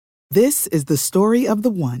This is the story of the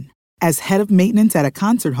one. As head of maintenance at a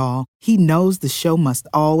concert hall, he knows the show must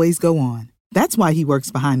always go on. That's why he works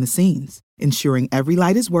behind the scenes, ensuring every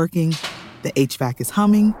light is working, the HVAC is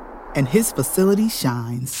humming, and his facility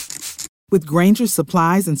shines. With Grainger's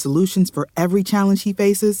supplies and solutions for every challenge he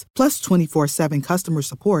faces, plus 24/7 customer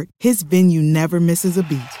support, his venue never misses a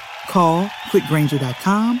beat. Call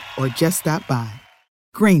quickgrainger.com or just stop by.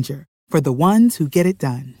 Grainger, for the ones who get it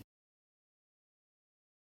done.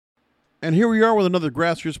 And here we are with another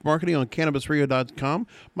Grassroots Marketing on CannabisRadio.com.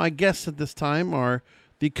 My guests at this time are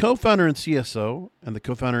the co-founder and CSO and the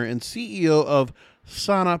co-founder and CEO of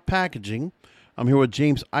Sana Packaging. I'm here with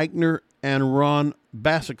James Eichner and Ron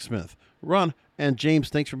Bassick-Smith. Ron and James,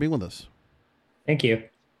 thanks for being with us. Thank you.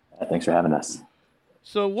 Thanks for having us.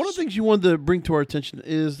 So one of the things you wanted to bring to our attention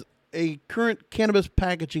is a current cannabis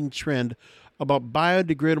packaging trend about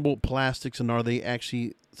biodegradable plastics and are they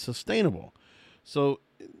actually sustainable? So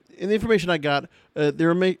in the information I got,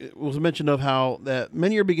 there was a mention of how that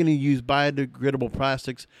many are beginning to use biodegradable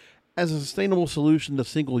plastics as a sustainable solution to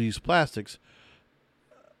single-use plastics.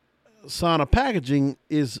 Sana Packaging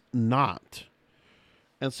is not.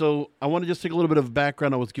 And so I want to just take a little bit of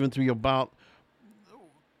background that was given to me about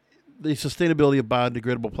the sustainability of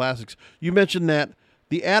biodegradable plastics. You mentioned that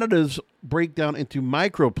the additives break down into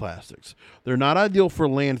microplastics. They're not ideal for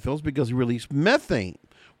landfills because they release methane,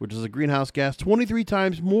 which is a greenhouse gas 23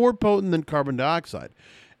 times more potent than carbon dioxide.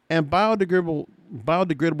 And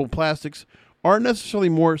biodegradable plastics aren't necessarily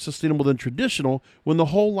more sustainable than traditional when the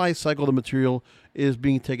whole life cycle of the material is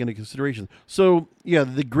being taken into consideration. So, yeah,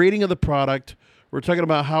 the grading of the product, we're talking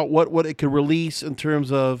about what it could release in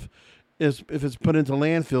terms of if it's put into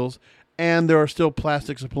landfills, and there are still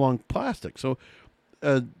plastics along plastic. So,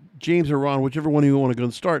 James or Ron, whichever one of you want to go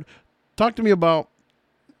and start, talk to me about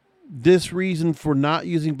this reason for not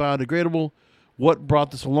using biodegradable. What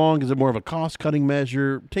brought this along? Is it more of a cost-cutting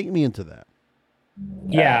measure? Take me into that.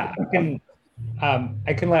 Yeah,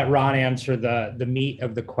 I can let Ron answer the meat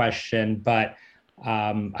of the question, but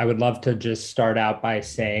I would love to just start out by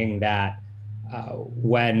saying that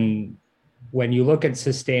when you look at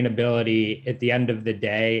sustainability, at the end of the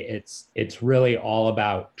day, it's really all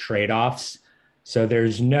about trade-offs. So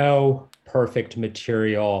there's no perfect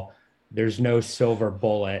material. There's no silver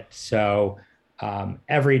bullet. So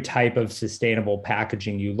every type of sustainable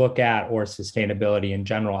packaging you look at, or sustainability in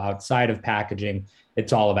general outside of packaging,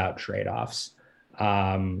 it's all about trade-offs.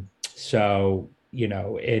 So,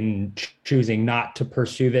 in choosing not to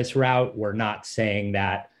pursue this route, we're not saying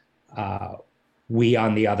that we,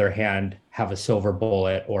 on the other hand, have a silver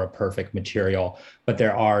bullet or a perfect material, but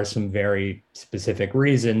there are some very specific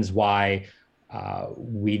reasons why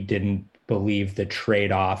we didn't believe the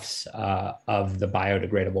trade-offs of the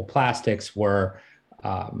biodegradable plastics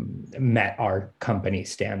met our company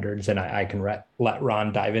standards. And I can let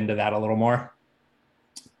Ron dive into that a little more.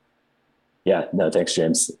 Yeah, no, thanks,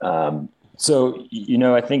 James. So,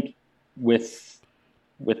 I think with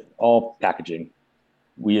all packaging,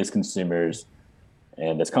 we as consumers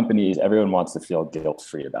and as companies, everyone wants to feel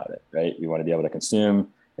guilt-free about it, right? We want to be able to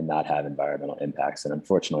consume and not have environmental impacts. And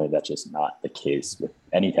unfortunately, that's just not the case with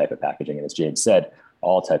any type of packaging. And as James said,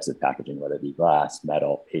 all types of packaging, whether it be glass,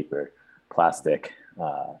 metal, paper, plastic,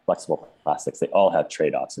 flexible plastics, they all have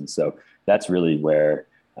trade-offs. And so that's really where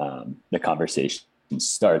the conversation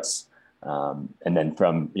starts. And then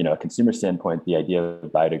from a consumer standpoint, the idea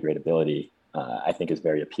of biodegradability, I think is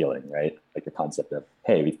very appealing, right? Like the concept of,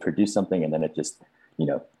 hey, we've produced something and then it just,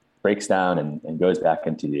 breaks down and goes back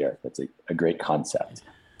into the earth. That's a great concept.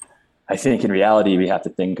 I think in reality, we have to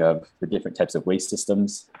think of the different types of waste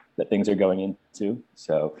systems that things are going into.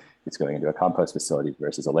 So it's going into a compost facility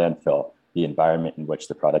versus a landfill. The environment in which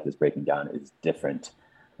the product is breaking down is different.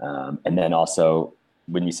 And then also,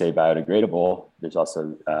 when you say biodegradable, there's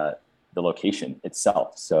also the location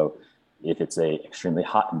itself. So if it's a extremely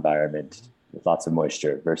hot environment with lots of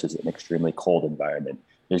moisture versus an extremely cold environment,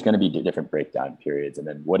 there's going to be different breakdown periods. And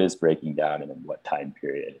then what is breaking down and in what time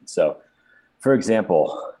period? And so, for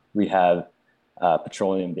example, we have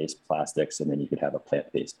petroleum-based plastics, and then you could have a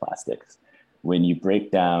plant-based plastics. When you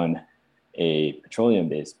break down a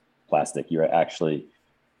petroleum-based plastic, you are actually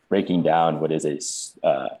breaking down what is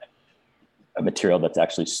a material that's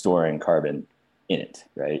actually storing carbon in it,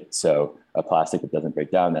 right? So a plastic that doesn't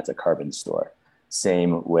break down, that's a carbon store.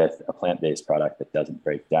 Same with a plant-based product that doesn't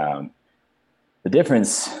break down. The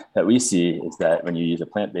difference that we see is that when you use a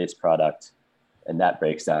plant-based product and that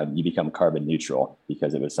breaks down, you become carbon neutral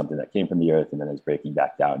because it was something that came from the earth and then is breaking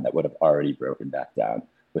back down that would have already broken back down.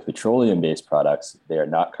 With petroleum-based products, they are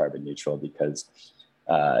not carbon neutral because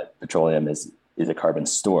petroleum is a carbon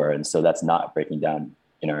store. And so that's not breaking down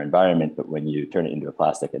in our environment, but when you turn it into a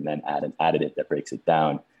plastic and then add an additive that breaks it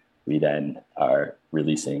down, we then are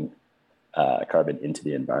releasing carbon into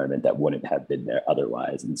the environment that wouldn't have been there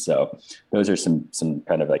otherwise. And so those are some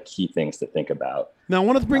kind of like key things to think about. Now, I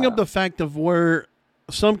wanted to bring up the fact of where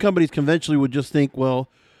some companies conventionally would just think, well,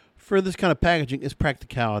 for this kind of packaging, it's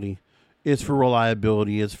practicality, it's for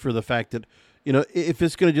reliability, it's for the fact that, you know, if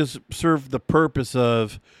it's going to just serve the purpose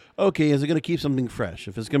of, okay, is it going to keep something fresh?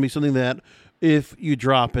 If it's going to be something that if you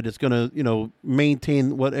drop it, it's going to, you know,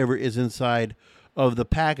 maintain whatever is inside of the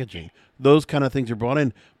packaging. Those kind of things are brought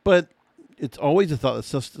in. But it's always a thought that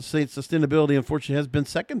sustainability, unfortunately, has been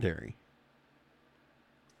secondary.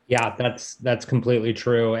 Yeah, that's completely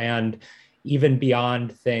true. And even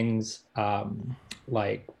beyond things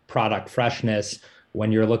like product freshness,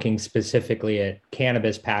 when you're looking specifically at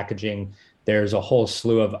cannabis packaging, there's a whole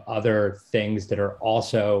slew of other things that are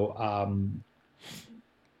also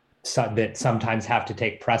that sometimes have to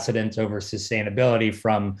take precedence over sustainability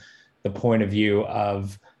from the point of view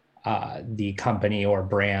of the company or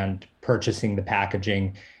brand purchasing the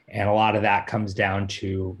packaging. And a lot of that comes down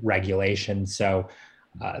to regulation. So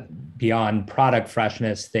beyond product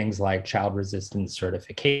freshness, things like child resistance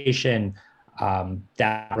certification,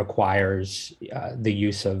 that requires the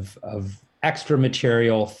use of extra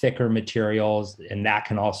material, thicker materials, and that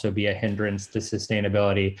can also be a hindrance to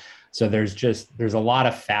sustainability. So there's a lot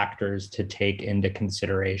of factors to take into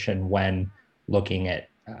consideration when looking at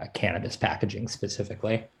cannabis packaging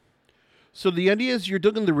specifically. So the idea is you're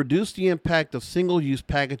looking to reduce the impact of single-use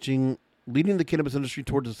packaging, leading the cannabis industry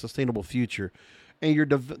towards a sustainable future. And you're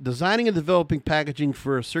designing and developing packaging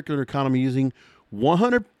for a circular economy using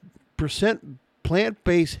 100%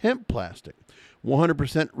 plant-based hemp plastic,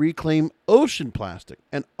 100% reclaimed ocean plastic,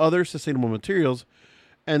 and other sustainable materials,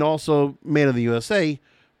 and also made in the USA.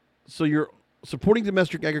 So you're supporting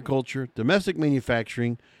domestic agriculture, domestic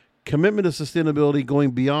manufacturing, commitment to sustainability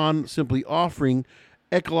going beyond simply offering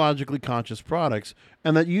ecologically conscious products,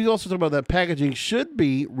 and that you also talk about that packaging should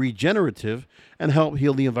be regenerative and help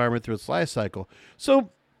heal the environment through its life cycle. So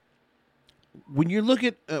when you look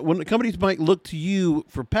at, when the companies might look to you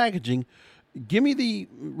for packaging, give me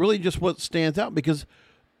really just what stands out, because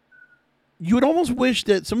you would almost wish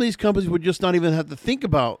that some of these companies would just not even have to think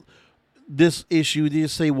about this issue. They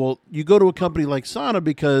just say, well, you go to a company like Sana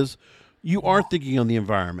because you are thinking on the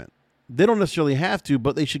environment. They don't necessarily have to,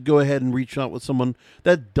 but they should go ahead and reach out with someone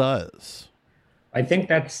that does. I think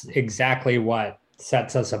that's exactly what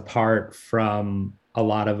sets us apart from a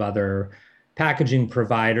lot of other packaging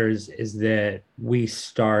providers, is that we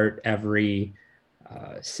start every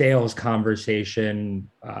sales conversation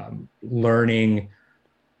learning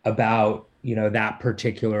about, you know, that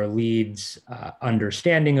particular lead's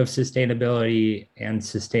understanding of sustainability and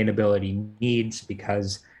sustainability needs,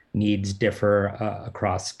 because needs differ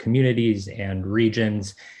across communities and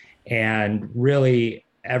regions. And really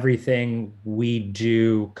everything we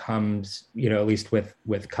do comes, you know, at least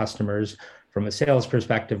with customers from a sales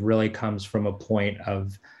perspective, really comes from a point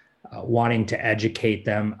of wanting to educate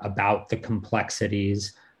them about the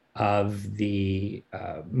complexities of the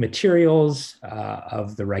materials,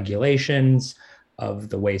 of the regulations, of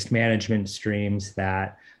the waste management streams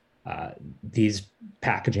that these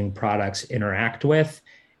packaging products interact with.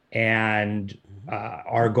 And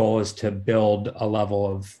our goal is to build a level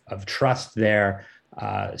of trust there,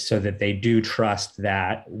 so that they do trust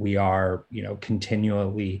that we are, you know,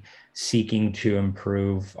 continually seeking to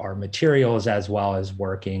improve our materials, as well as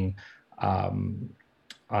working from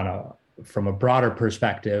a broader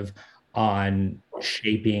perspective on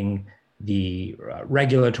shaping the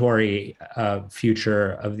regulatory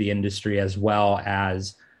future of the industry, as well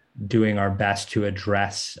as doing our best to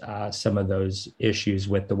address some of those issues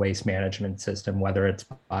with the waste management system, whether it's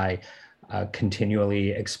by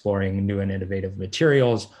continually exploring new and innovative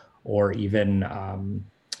materials, or even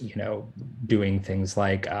doing things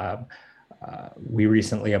like we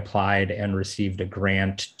recently applied and received a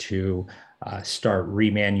grant to start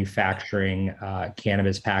remanufacturing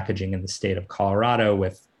cannabis packaging in the state of Colorado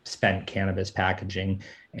with spent cannabis packaging,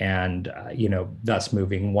 and thus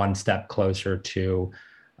moving one step closer to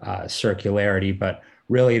circularity. But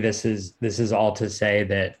really, this is all to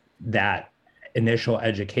say that initial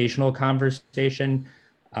educational conversation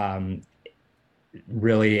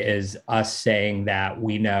really is us saying that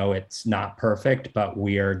we know it's not perfect, but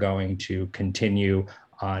we are going to continue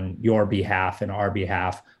on your behalf and our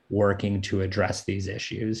behalf working to address these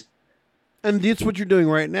issues. And that's what you're doing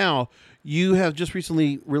right now. You have just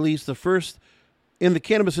recently released the first in the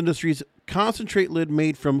cannabis industry's concentrate lid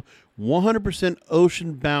made from 100%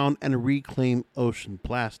 ocean-bound and reclaimed ocean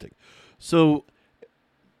plastic. So,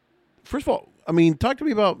 first of all, I mean, talk to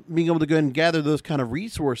me about being able to go ahead and gather those kind of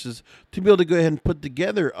resources to be able to go ahead and put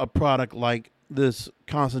together a product like this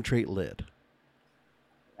concentrate lid.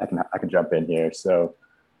 I can jump in here. So,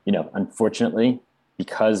 unfortunately,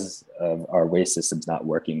 because of our waste systems not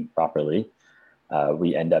working properly,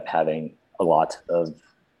 we end up having a lot of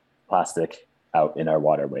plastic out in our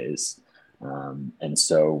waterways. And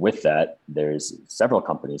so with that, there's several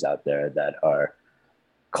companies out there that are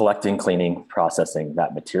collecting, cleaning, processing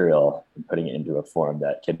that material and putting it into a form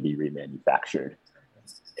that can be remanufactured.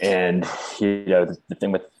 And, the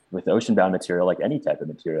thing with ocean-bound material, like any type of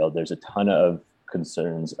material, there's a ton of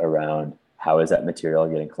concerns around how is that material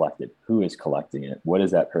getting collected? Who is collecting it? What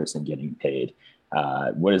is that person getting paid?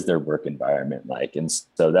 What is their work environment like? And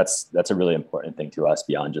so that's a really important thing to us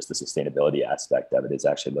beyond just the sustainability aspect of it, is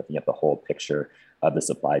actually looking at the whole picture of the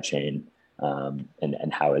supply chain,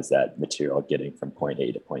 and how is that material getting from point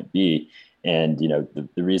A to point B. And,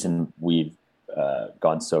 the reason we've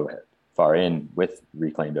gone so far in with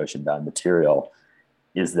reclaimed ocean-bound material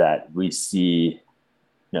is that we see,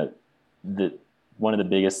 one of the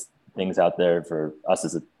biggest things out there for us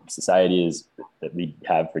as a society is that we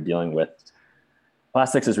have for dealing with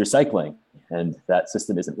plastics is recycling. And that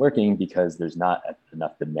system isn't working because there's not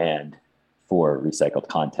enough demand for recycled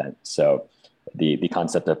content. So the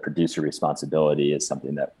concept of producer responsibility is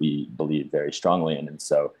something that we believe very strongly in. And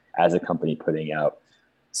so as a company putting out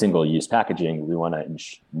single-use packaging, we want to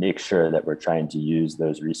make sure that we're trying to use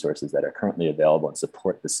those resources that are currently available and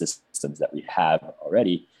support the systems that we have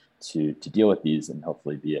already to deal with these, and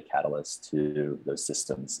hopefully be a catalyst to those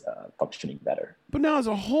systems functioning better. But now as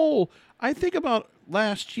a whole, I think about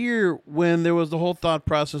last year when there was the whole thought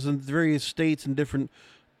process in various states and different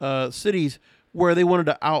cities where they wanted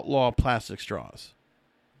to outlaw plastic straws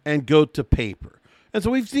and go to paper. And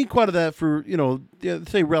so we've seen quite of that for,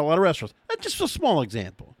 say, a lot of restaurants. That's just a small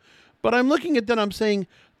example. But I'm looking at that, I'm saying,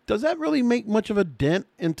 does that really make much of a dent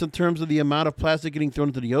into terms of the amount of plastic getting thrown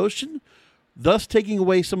into the ocean? Thus taking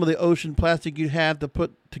away some of the ocean plastic you'd have to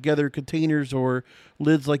put together containers or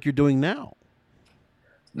lids like you're doing now.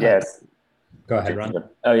 Yes. Go ahead, Ron.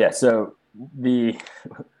 Oh yeah. So the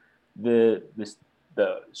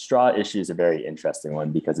straw issue is a very interesting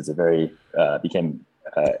one because it's became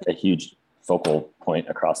a huge focal point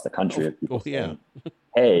across the country of people saying,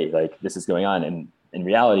 hey, like this is going on. And in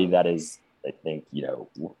reality, that is, I think,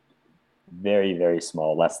 very, very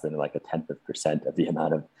small, less than like 0.1% of the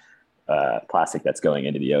amount of plastic that's going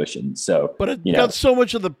into the ocean. So, but it got so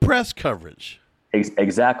much of the press coverage.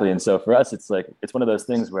 Exactly. And so for us, it's one of those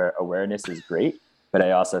things where awareness is great, but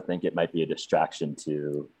I also think it might be a distraction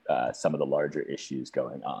to some of the larger issues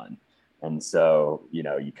going on. And so, you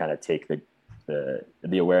kind of take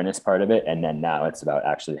the awareness part of it, and then now it's about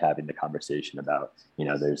actually having the conversation about,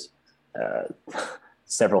 there's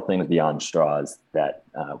several things beyond straws that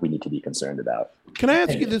we need to be concerned about. Can I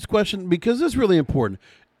ask you this question? Because it's really important.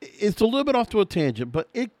 It's a little bit off to a tangent, but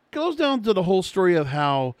it goes down to the whole story of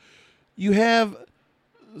how you have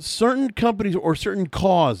certain companies or certain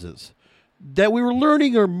causes that we were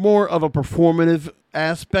learning are more of a performative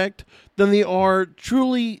aspect than they are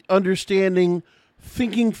truly understanding,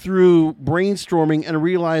 thinking through, brainstorming, and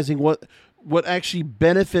realizing what actually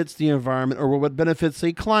benefits the environment or what benefits,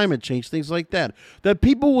 say, climate change, things like that. That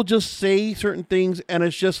people will just say certain things and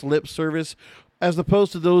it's just lip service, as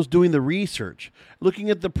opposed to those doing the research, looking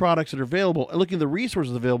at the products that are available and looking at the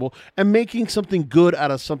resources available and making something good out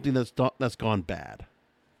of something that's gone bad.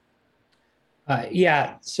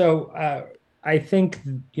 So I think,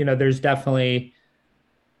 there's definitely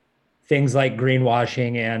things like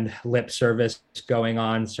greenwashing and lip service going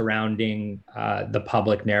on surrounding the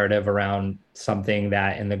public narrative around something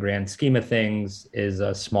that in the grand scheme of things is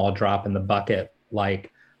a small drop in the bucket,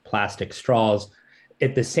 like plastic straws.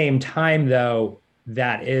 At the same time, though,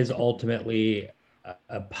 that is ultimately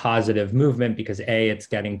a positive movement because A, it's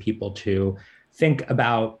getting people to think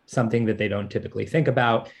about something that they don't typically think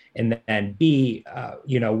about. And then B,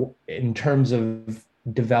 in terms of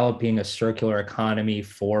developing a circular economy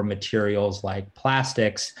for materials like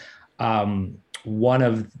plastics, one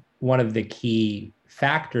of the key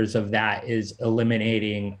factors of that is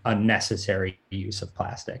eliminating unnecessary use of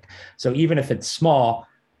plastic. So even if it's small,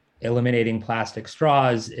 eliminating plastic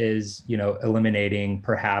straws is, eliminating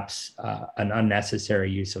perhaps an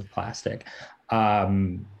unnecessary use of plastic.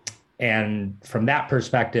 And from that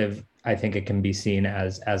perspective, I think it can be seen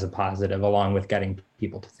as a positive, along with getting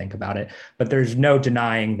people to think about it. But there's no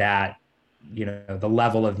denying that, the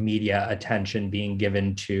level of media attention being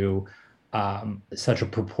given to such a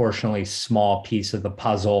proportionally small piece of the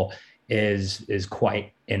puzzle is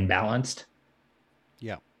quite imbalanced.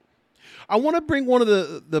 Yeah. I want to bring one of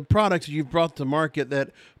the products you've brought to market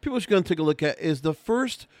that people should go and take a look at is the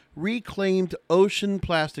first reclaimed ocean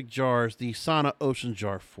plastic jars, the Sana Ocean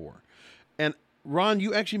Jar 4. And Ron,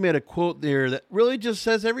 you actually made a quote there that really just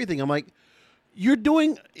says everything. I'm like, you're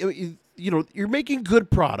doing, you're making good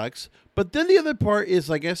products, but then the other part is,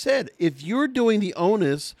 like I said, if you're doing the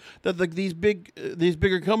onus that like these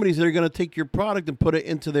bigger companies that are going to take your product and put it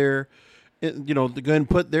into their, to go ahead and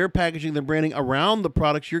put their packaging, their branding around the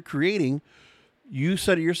products you're creating. You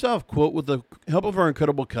said it yourself, quote, with the help of our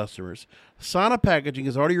incredible customers, Sana Packaging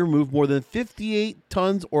has already removed more than 58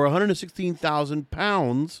 tons or 116,000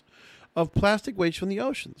 pounds of plastic waste from the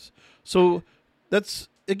oceans. So that's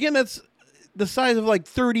the size of like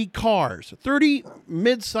 30 cars, 30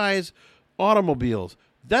 mid-size automobiles.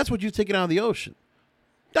 That's what you've taken out of the ocean.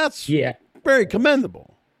 That's very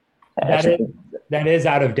commendable. That is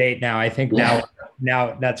out of date now. I think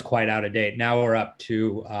now that's quite out of date. Now we're up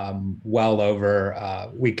to well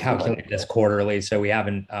over, we calculate this quarterly, so we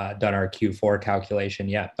haven't done our Q4 calculation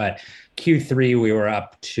yet, but Q3 we were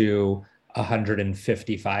up to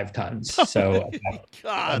 155 tons. So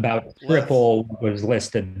about triple was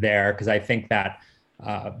listed there, because I think that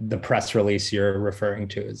the press release you're referring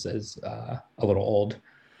to is a little old.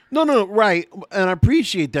 No, right. And I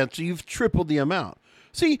appreciate that. So you've tripled the amount.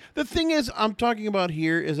 See, the thing is, I'm talking about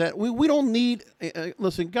here is that we don't need,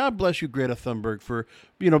 listen, God bless you, Greta Thunberg, for,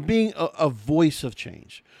 being a voice of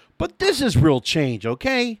change. But this is real change,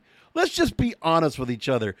 okay? Let's just be honest with each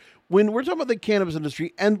other. When we're talking about the cannabis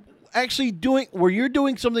industry and actually where you're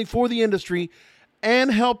doing something for the industry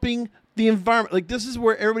and helping the environment, like this is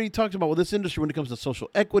where everybody talks about with this industry when it comes to social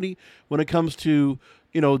equity, when it comes to,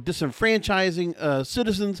 disenfranchising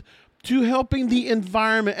citizens, to helping the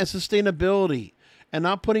environment and sustainability. And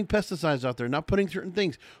not putting pesticides out there, not putting certain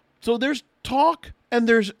things. So there's talk and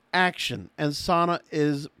there's action, and Sana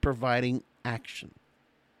is providing action.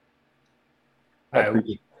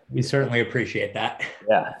 We certainly appreciate that.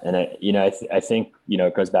 Yeah, and I think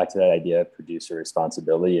it goes back to that idea of producer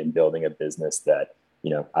responsibility and building a business that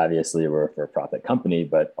obviously we're a for-profit company,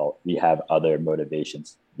 but we have other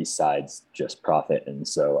motivations besides just profit, and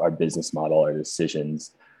so our business model, our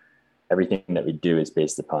decisions, everything that we do is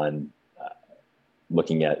based upon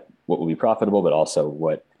looking at what will be profitable, but also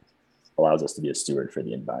what allows us to be a steward for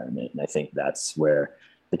the environment. And I think that's where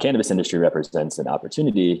the cannabis industry represents an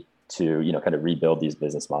opportunity to, kind of rebuild these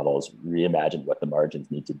business models, reimagine what the margins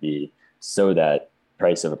need to be so that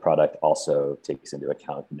price of a product also takes into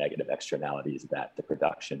account negative externalities that the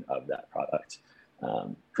production of that product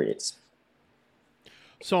creates.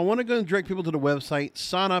 So I want to go and direct people to the website,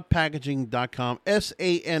 sanapackaging.com,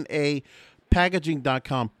 SANA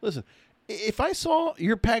packaging.com. Listen, if I saw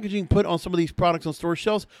your packaging put on some of these products on store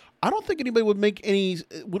shelves, I don't think anybody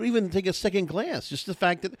would even take a second glance. Just the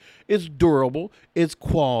fact that it's durable, it's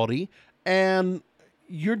quality, and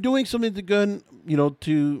you're doing something to go,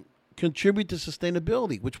 to contribute to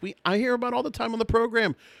sustainability, which I hear about all the time on the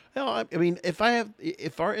program. I mean, if our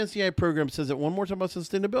NCI program says it one more time about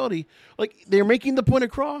sustainability, like they're making the point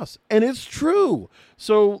across, and it's true.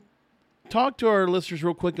 So talk to our listeners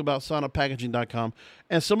real quick about sanapackaging.com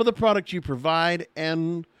and some of the products you provide,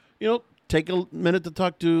 and, take a minute to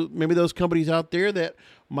talk to maybe those companies out there that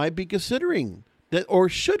might be considering that or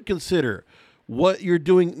should consider what you're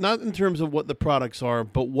doing, not in terms of what the products are,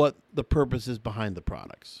 but what the purpose is behind the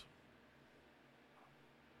products.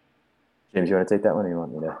 James, you want to take that one, or you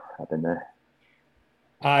want me to hop in there?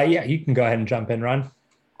 Yeah, you can go ahead and jump in, Ron.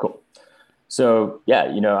 Cool. So yeah,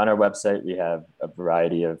 on our website, we have a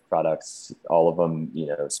variety of products, all of them,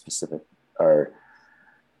 specific are,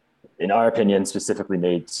 in our opinion, specifically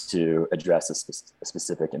made to address a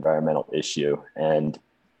specific environmental issue. And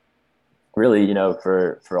really,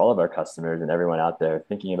 for all of our customers and everyone out there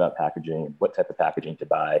thinking about packaging, what type of packaging to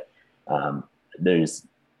buy,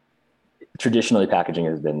 traditionally packaging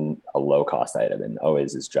has been a low cost item and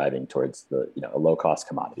always is driving towards a low cost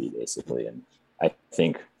commodity basically. And I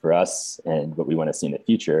think for us and what we want to see in the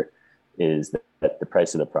future is that the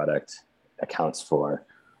price of the product accounts for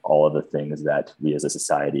all of the things that we as a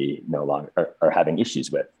society no longer are having issues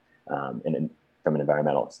with from an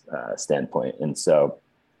environmental standpoint. And so,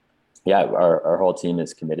 yeah, our whole team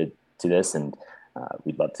is committed to this, and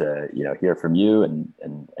we'd love to hear from you and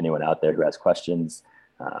anyone out there who has questions.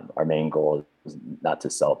 Our main goal is not to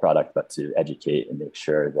sell a product, but to educate and make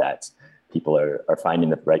sure that people are finding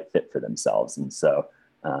the right fit for themselves. And so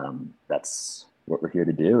that's what we're here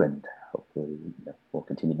to do, and hopefully we'll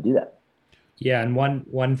continue to do that. Yeah, and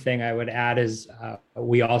one thing I would add is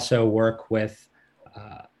we also work with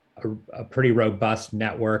a pretty robust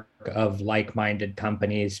network of like-minded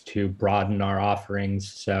companies to broaden our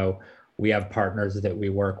offerings. So We have partners that we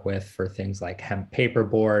work with for things like hemp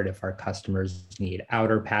paperboard. If our customers need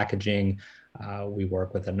outer packaging, we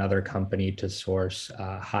work with another company to source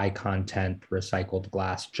high content recycled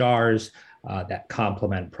glass jars that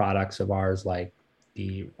complement products of ours like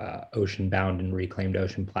the ocean bound and reclaimed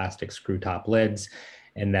ocean plastic screw top lids.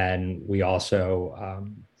 And then we also,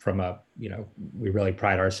 we really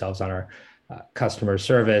pride ourselves on our customer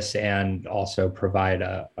service and also provide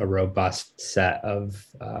a robust set of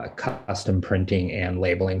custom printing and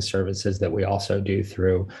labeling services that we also do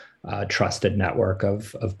through a trusted network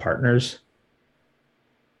of partners.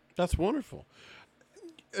 That's wonderful.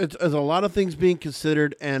 It's a lot of things being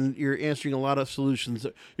considered, and you're answering a lot of solutions.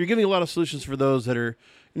 You're giving a lot of solutions for those that are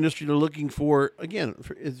industry are looking for, again,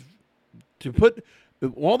 to put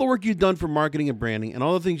all the work you've done for marketing and branding and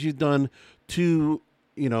all the things you've done to,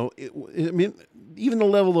 even the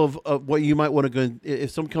level of what you might want to go,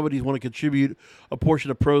 if some companies want to contribute a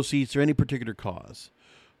portion of proceeds to any particular cause,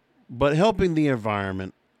 but helping the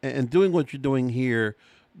environment and doing what you're doing here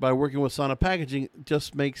by working with Sana Packaging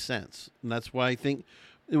just makes sense. And that's why I think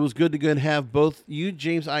it was good to go and have both you,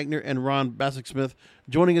 James Eichner, and Ron Bassick-Smith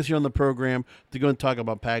joining us here on the program to go and talk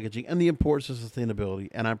about packaging and the importance of sustainability.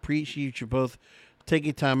 And I appreciate you both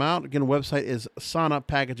taking time out. Again, the website is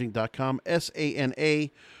sanapackaging.com, SANA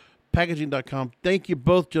packaging.com. Thank you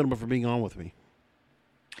both, gentlemen, for being on with me.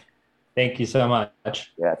 Thank you so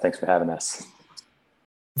much. Yeah, thanks for having us.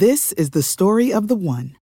 This is the story of the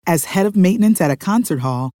one. As head of maintenance at a concert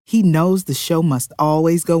hall, he knows the show must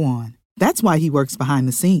always go on. That's why he works behind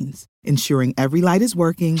the scenes, ensuring every light is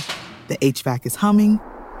working, the HVAC is humming,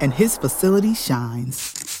 and his facility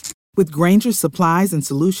shines. With Grainger's supplies and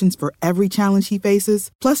solutions for every challenge he faces,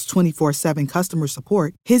 plus 24/7 customer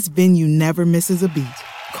support, his venue never misses a beat.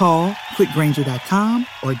 Call quickgrainger.com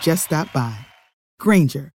or just stop by.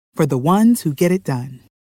 Grainger, for the ones who get it done.